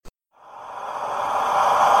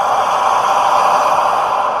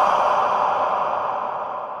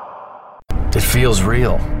feels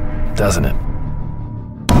real, doesn't it?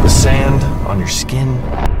 The sand on your skin,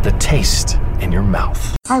 the taste in your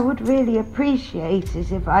mouth. I would really appreciate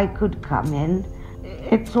it if I could come in.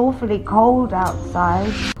 It's awfully cold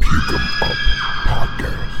outside. Pick 'em Up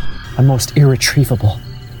Podcast. A most irretrievable,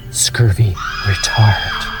 scurvy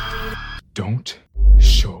retard. Don't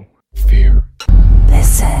show fear.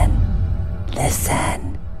 Listen,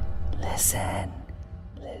 listen, listen,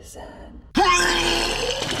 listen.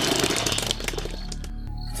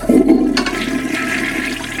 I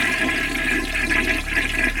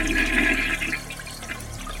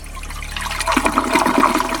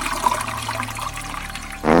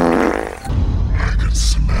can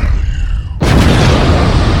smell you.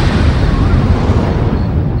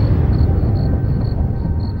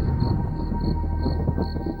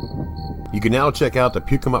 You can now check out the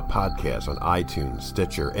Puke 'em Up Podcast on iTunes,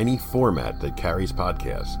 Stitcher, any format that carries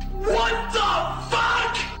podcasts. What the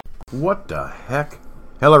fuck? What the heck?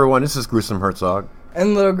 Hello everyone, this is Gruesome Herzog.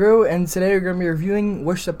 And Little Gru, and today we're going to be reviewing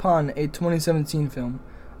Wish Upon, a 2017 film.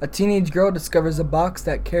 A teenage girl discovers a box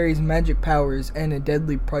that carries magic powers and a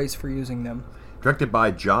deadly price for using them. Directed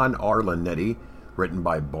by John R. Linetti, written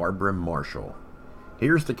by Barbara Marshall.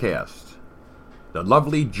 Here's the cast. The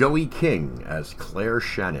lovely Joey King as Claire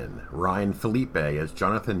Shannon, Ryan Felipe as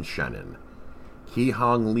Jonathan Shannon, Ki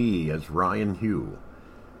Hong Lee as Ryan Hugh,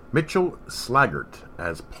 Mitchell Slaggart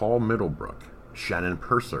as Paul Middlebrook, Shannon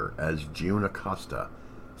Purser as June Acosta,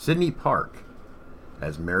 Sydney Park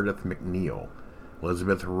as Meredith McNeil,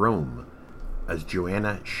 Elizabeth Rome as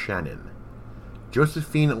Joanna Shannon,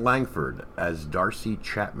 Josephine Langford as Darcy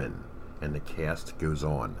Chapman, and the cast goes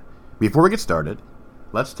on. Before we get started,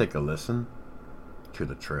 let's take a listen to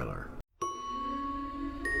the trailer.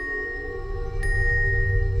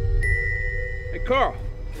 Hey Carl,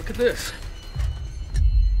 look at this.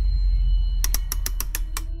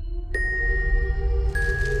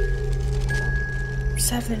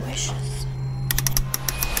 Seven wishes.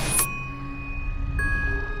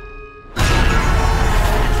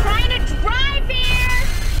 Trying to drive here!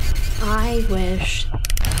 I wish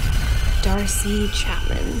Darcy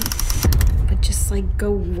Chapman would just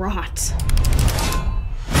go rot.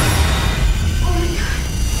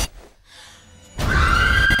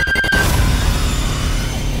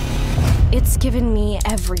 It's given me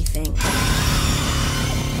everything.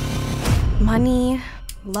 Money,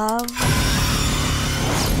 love.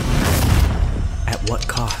 At what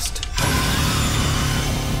cost?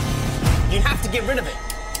 You have to get rid of it.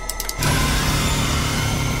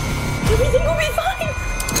 Everything will be fine.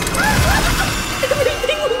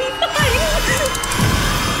 Everything will be fine.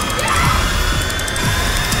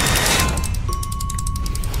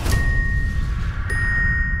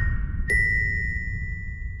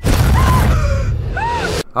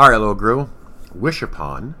 Alright, Little Gru. Wish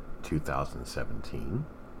Upon, 2017.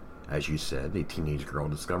 As you said, a teenage girl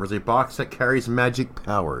discovers a box that carries magic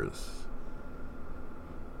powers.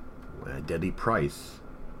 And a deadly price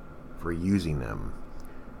for using them.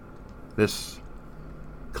 This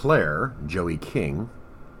Claire, Joey King,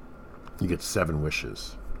 you get 7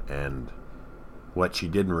 wishes. And what she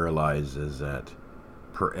didn't realize is that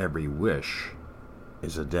per every wish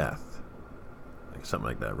is a death. Something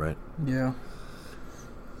like that, right? Yeah.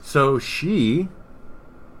 So she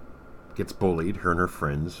gets bullied, her and her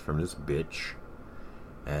friends, from this bitch,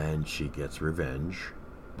 and she gets revenge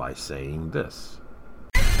by saying this.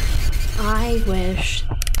 I wish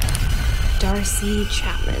Darcy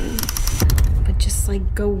Chapman would just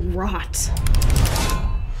go rot.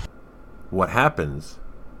 What happens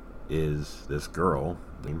is this girl,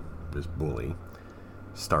 this bully,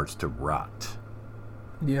 starts to rot.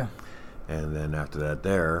 Yeah. And then after that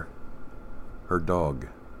her dog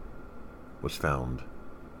was found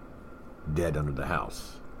dead under the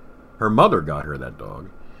house. Her mother got her that dog,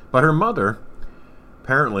 but her mother,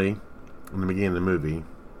 apparently, in the beginning of the movie,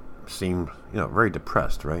 seemed, very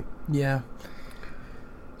depressed, right? Yeah.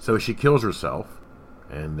 So she kills herself,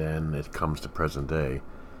 and then it comes to present day.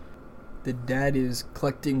 The dad is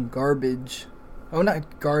collecting garbage. Oh,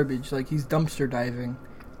 not garbage, he's dumpster diving.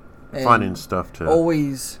 And Finding stuff to...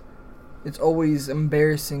 It's always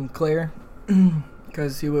embarrassing Claire,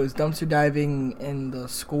 because he was dumpster diving in the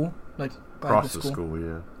school, by across the school,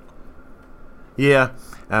 yeah. Yeah,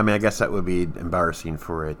 I guess that would be embarrassing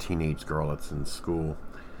for a teenage girl that's in school.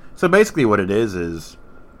 So basically what it is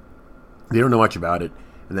they don't know much about it,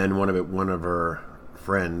 and then one of her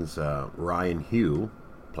friends, Ryan Hugh,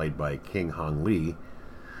 played by King Hong Lee,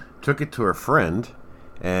 took it to her friend,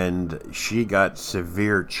 and she got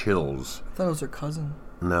severe chills. I thought it was her cousin.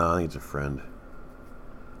 No, I think it's a friend.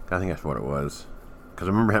 I think that's what it was. Because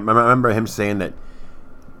I remember him saying that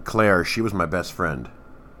Claire, she was my best friend.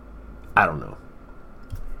 I don't know.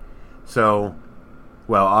 So,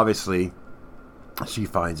 well, obviously, she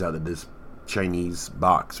finds out that this Chinese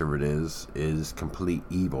box, or it is complete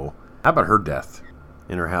evil. How about her death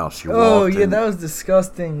in her house? She walked yeah, that was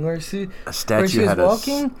disgusting. Where she was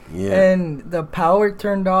walking, and the power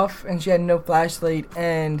turned off, and she had no flashlight,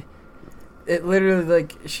 and it literally,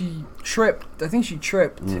 like, she tripped. I think she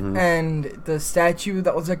tripped, and the statue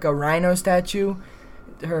that was like a rhino statue,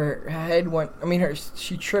 her head went. I mean,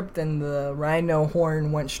 she tripped, and the rhino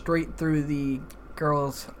horn went straight through the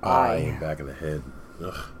girl's eye. Back of the head.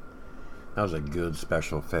 Ugh. That was a good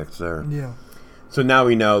special effects there. Yeah. So now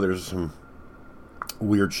we know there's some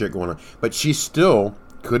weird shit going on, but she still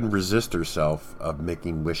couldn't resist herself of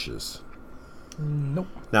making wishes. Nope.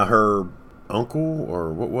 Now her uncle,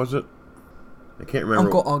 or what was it? I can't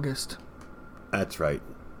remember. Uncle August. That's right.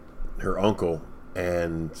 Her uncle,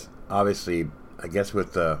 and obviously, I guess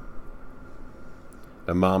with the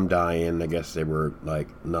mom dying, I guess they were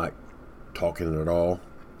like not talking at all.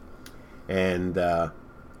 And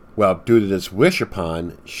well, due to this wish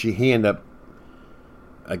upon, he ended up,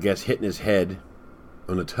 I guess, hitting his head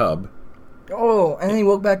on the tub. Oh, and then he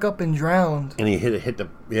woke back up and drowned. And he hit the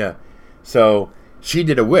yeah. So she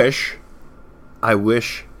did a wish. I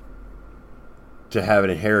wish to have an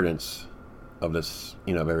inheritance of this,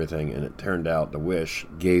 of everything, and it turned out the wish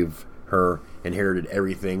gave her inherited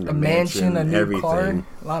everything, the mansion, a new everything, car,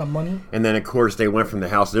 a lot of money. And then of course they went from the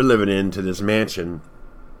house they're living in to this mansion.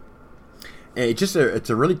 And it's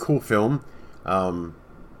a really cool film.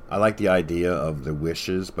 I like the idea of the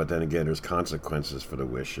wishes, but then again, there's consequences for the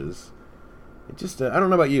wishes. It just I don't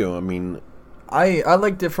know about you. I mean, I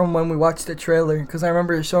liked it from when we watched the trailer, because I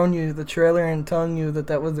remember showing you the trailer and telling you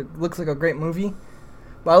that looks like a great movie.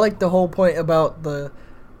 But I like the whole point about the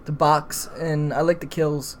box, and I like the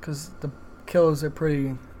kills, because the kills are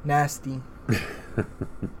pretty nasty.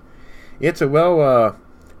 It's a well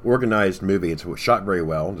organized movie. It's shot very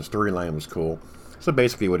well. The storyline was cool. So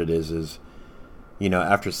basically what it is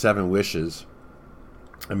after 7 wishes,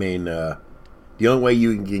 I mean, the only way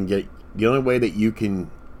you can get, the only way that you can,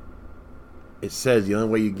 it says the only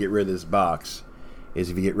way you can get rid of this box is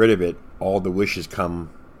if you get rid of it, all the wishes come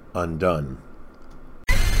undone.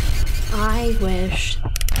 I wish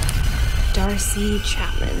Darcy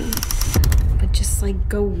Chapman would just,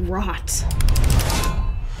 go rot.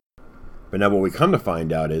 But now what we come to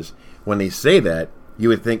find out is, when they say that, you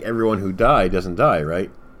would think everyone who died doesn't die,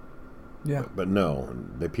 right? Yeah. But no,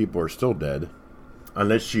 the people are still dead.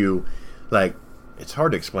 Unless you, it's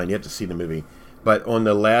hard to explain. You have to see the movie. But on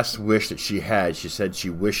the last wish that she had, she said she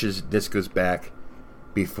wishes this goes back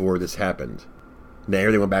before this happened. Now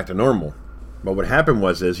everything went back to normal. But what happened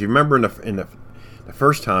was, you remember in the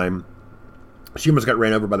first time, she almost got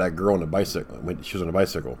ran over by that girl on the bicycle. When she was on a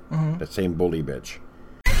bicycle. Mm-hmm. That same bully bitch.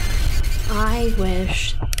 I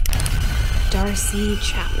wish Darcy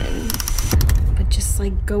Chapman would just,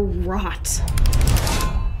 go rot.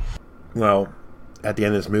 Well, at the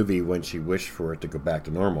end of this movie, when she wished for it to go back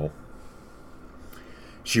to normal,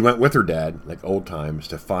 she went with her dad, like old times,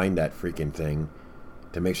 to find that freaking thing,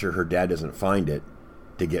 to make sure her dad doesn't find it,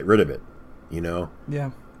 to get rid of it,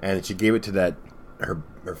 Yeah. And she gave it to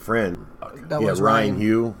her friend, that was Ryan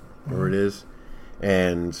Hugh, whatever it is,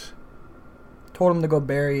 and told him to go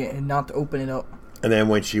bury it and not to open it up. And then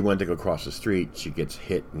when she went to go across the street, she gets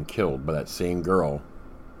hit and killed by that same girl,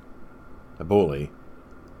 the bully.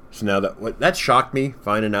 So now that shocked me,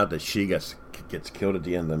 finding out that she gets killed at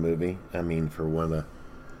the end of the movie. I mean, for one of the...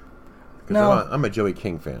 Because I'm a Joey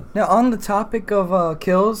King fan. Now, on the topic of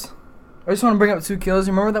kills, I just want to bring up 2 kills.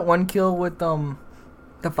 You remember that one kill with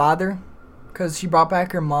the father? Because she brought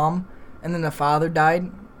back her mom, and then the father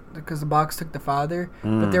died because the box took the father.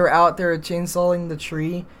 But they were out there chainsawing the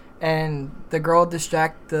tree, and the girl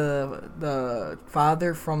distracted the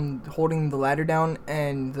father from holding the ladder down,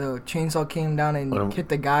 and the chainsaw came down and hit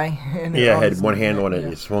the guy. And had one hand on it,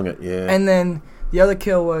 and swung it, yeah. And then the other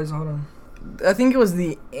kill was, hold on, I think it was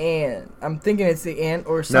the aunt. I'm thinking it's the aunt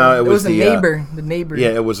or something. No, it was the neighbor. The neighbor. Yeah,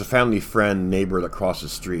 it was a family friend neighbor across the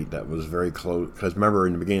street that was very close. Because remember,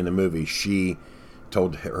 in the beginning of the movie, she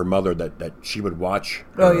told her mother that she would watch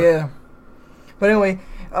her. Oh, yeah. But anyway,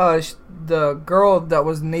 the girl that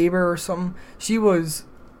was neighbor or something, she was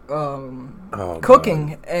cooking,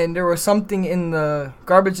 God. And there was something in the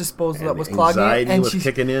garbage disposal that was clogging it, and was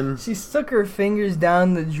kicking in. She stuck her fingers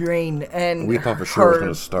down the drain, and we thought for sure it was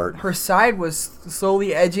going to start. Her side was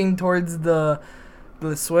slowly edging towards the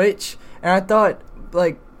switch, and I thought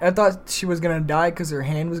she was gonna die because her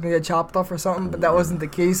hand was gonna get chopped off or something, but that wasn't the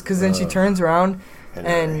case. Because then she turns around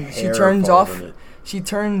and she turns off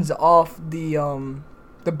the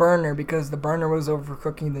the burner because the burner was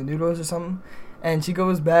overcooking the noodles or something. And she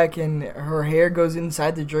goes back and her hair goes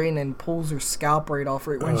inside the drain and pulls her scalp right off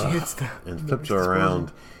right when she hits the... And flips her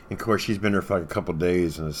around. And of course, she's been there for like a couple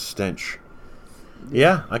days and a stench.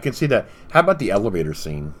 Yeah, I can see that. How about the elevator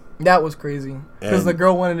scene? That was crazy. Because the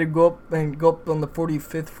girl wanted to go up on the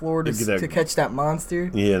 45th floor to catch that monster.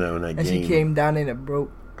 Yeah, no, and she came down and it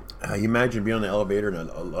broke. You imagine being on the elevator and...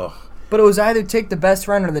 But it was either take the best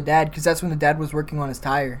friend or the dad, because that's when the dad was working on his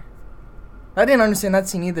tire. I didn't understand that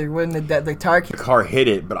scene either. When the tire... The car hit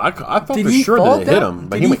it, but I thought for sure that it hit him.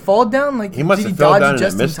 But did he fall down? Like, he must did have he fell dodge down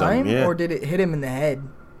just and in missed time? him. Yeah. Or did it hit him in the head?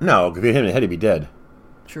 No, if it hit him in the head, he'd be dead.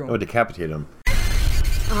 True. It would decapitate him.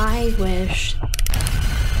 I wish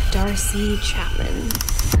Darcy Chapman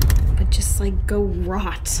would just, like, go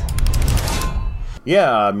rot.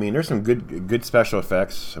 Yeah, I mean, there's some good special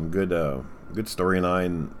effects, some good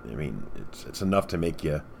storyline. I mean, it's enough to make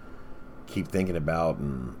you keep thinking about,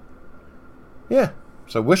 and yeah.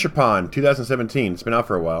 So Wish Upon 2017. It's been out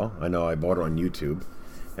for a while. I know I bought it on YouTube,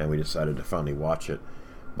 and we decided to finally watch it.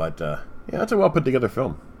 But yeah, it's a well put together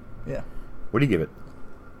film. Yeah. What do you give it?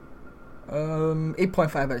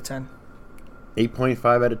 8.5 out of 10.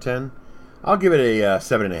 8.5 out of 10. I'll give it a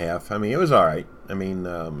 7.5. I mean, it was all right. I mean,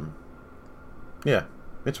 yeah,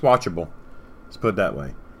 it's watchable. Let's put it that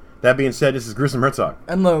way. That being said, this is Gruesome Herzog.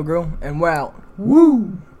 And Logo, and we're out.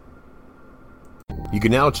 Woo! You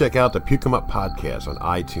can now check out the Puke 'Em Up podcast on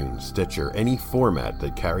iTunes, Stitcher, any format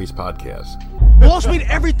that carries podcasts. Walsh made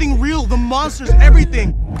everything real. The monsters,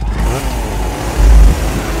 everything.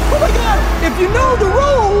 Oh my god! If you know the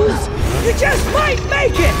rules, you just might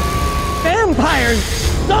make it! Vampires,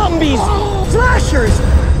 zombies, slashers!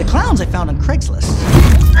 The clowns I found on Craigslist.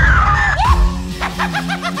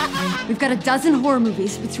 We've got a dozen horror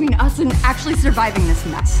movies between us and actually surviving this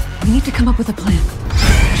mess. We need to come up with a plan.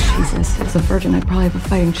 Jesus, as a virgin, I'd probably have a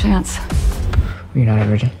fighting chance. You're not a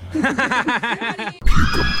virgin. Puke 'em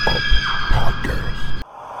Up.